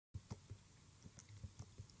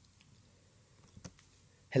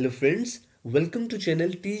Hello friends, welcome to channel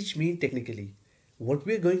Teach Me Technically. What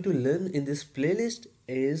we are going to learn in this playlist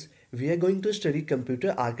is we are going to study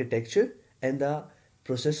computer architecture and the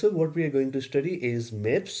processor what we are going to study is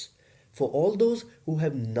Mips. For all those who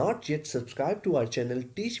have not yet subscribed to our channel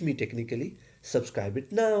Teach Me Technically, subscribe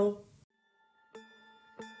it now.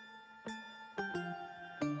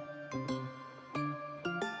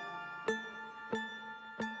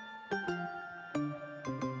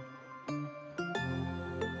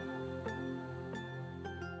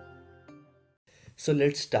 So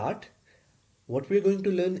let's start. What we are going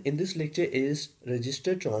to learn in this lecture is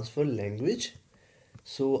register transfer language.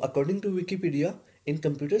 So according to Wikipedia, in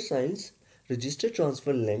computer science, register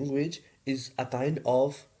transfer language is a kind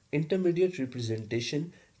of intermediate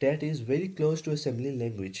representation that is very close to assembly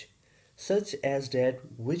language, such as that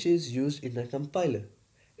which is used in a compiler.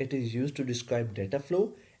 It is used to describe data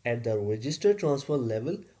flow at the register transfer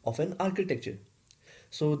level of an architecture.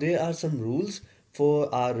 So there are some rules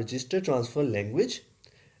for our register transfer language,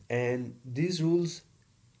 and these rules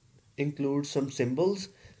include some symbols.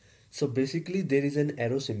 So basically there is an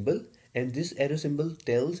arrow symbol, and this arrow symbol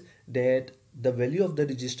tells that the value of the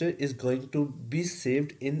register is going to be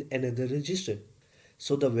saved in another register.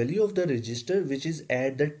 So the value of the register which is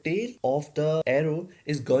at the tail of the arrow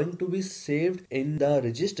is going to be saved in the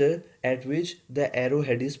register at which the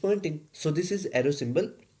arrowhead is pointing. So this is arrow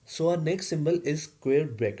symbol. So our next symbol is square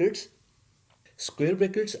brackets. Square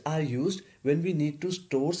brackets are used when we need to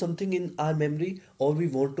store something in our memory or we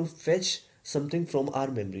want to fetch something from our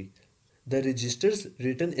memory. The registers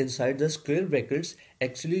written inside the square brackets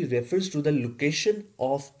actually refers to the location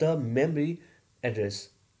of the memory address.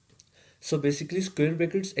 So basically square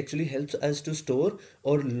brackets actually helps us to store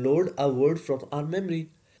or load a word from our memory.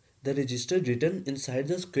 The register written inside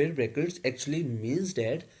the square brackets actually means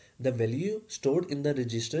that the value stored in the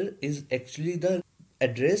register is actually the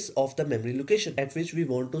address of the memory location at which we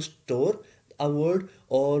want to store a word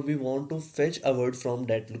or we want to fetch a word from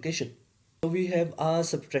that location. So we have a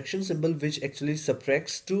subtraction symbol which actually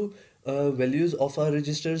subtracts two values of our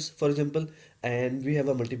registers, for example, and we have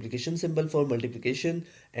a multiplication symbol for multiplication,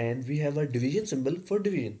 and we have a division symbol for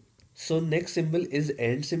division. So next symbol is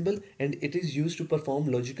AND symbol, and it is used to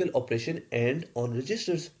perform logical operation AND on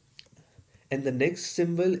registers. And the next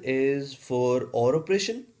symbol is for OR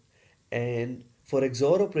operation, and for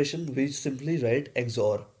XOR operation we simply write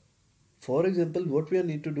XOR. For example, what we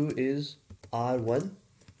need to do is R1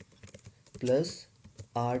 plus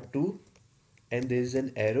R2, and there is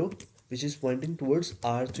an arrow which is pointing towards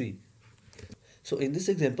R3. So in this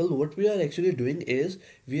example, what we are actually doing is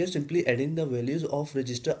we are simply adding the values of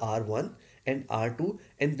register R1 and R2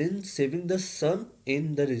 and then saving the sum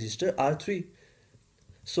in the register R3.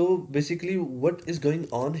 So basically what is going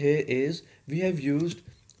on here is we have used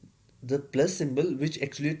the plus symbol which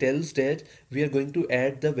actually tells that we are going to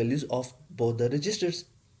add the values of both the registers.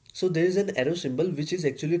 So there is an arrow symbol which is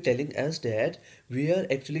actually telling us that we are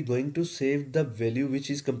actually going to save the value which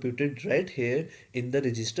is computed right here in the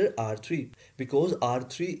register R3, because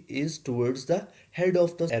R3 is towards the head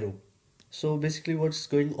of the arrow. So basically what's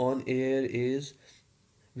going on here is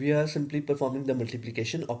we are simply performing the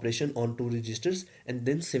multiplication operation on two registers and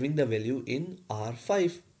then saving the value in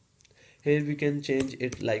R5. Here we can change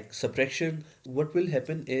it like subtraction. What will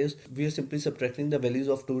happen is we are simply subtracting the values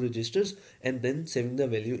of two registers and then saving the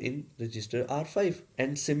value in register R5.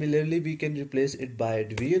 And similarly we can replace it by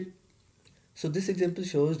division. So this example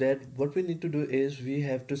shows that what we need to do is we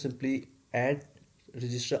have to simply add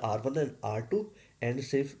register R1 and R2 and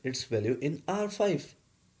save its value in R5,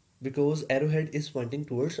 because arrowhead is pointing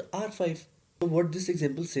towards R5. So what this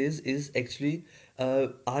example says is actually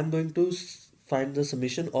I'm going to find the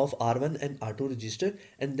summation of R1 and R2 register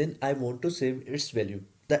and then I want to save its value.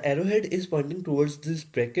 The arrowhead is pointing towards this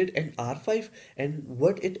bracket and R5, and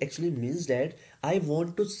what it actually means that I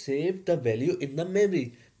want to save the value in the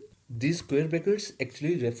memory. These square brackets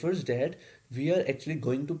actually refers that we are actually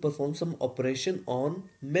going to perform some operation on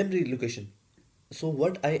memory location. So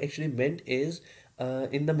what I actually meant is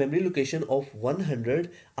in the memory location of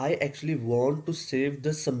 100, I actually want to save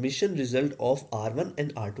the summation result of R1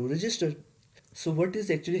 and R2 register. So what is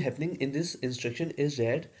actually happening in this instruction is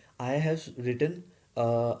that I have written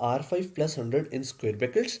R5 plus 100 in square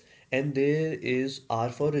brackets, and there is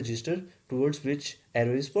R4 register towards which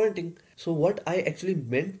arrow is pointing. So what I actually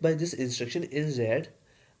meant by this instruction is that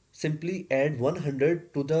simply add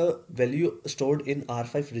 100 to the value stored in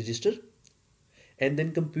R5 register and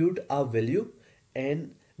then compute a value,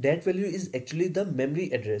 and that value is actually the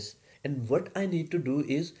memory address. And what I need to do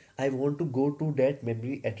is I want to go to that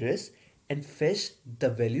memory address and fetch the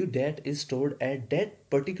value that is stored at that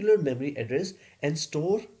particular memory address and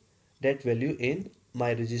store that value in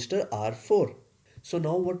my register R4. So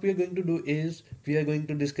now what we are going to do is we are going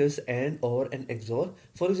to discuss AND, OR and XOR.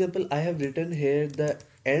 For example, I have written here the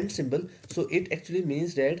AND symbol. So it actually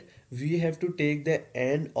means that we have to take the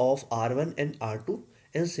AND of R1 and R2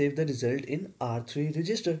 and save the result in R3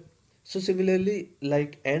 register. So similarly,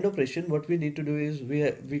 like AND operation, what we need to do is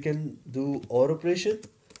we can do OR operation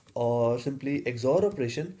or simply XOR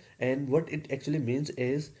operation, and what it actually means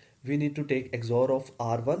is we need to take XOR of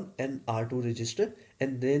R1 and R2 register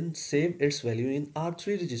and then save its value in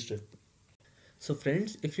R3 register. So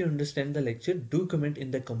friends, if you understand the lecture, do comment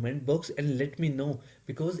in the comment box and let me know,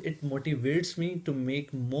 because it motivates me to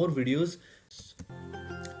make more videos.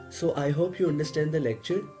 So I hope you understand the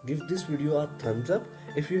lecture. Give this video a thumbs up.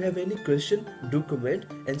 If you have any question, do comment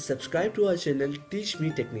and subscribe to our channel Teach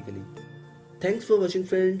Me Technically. Thanks for watching,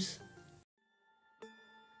 friends.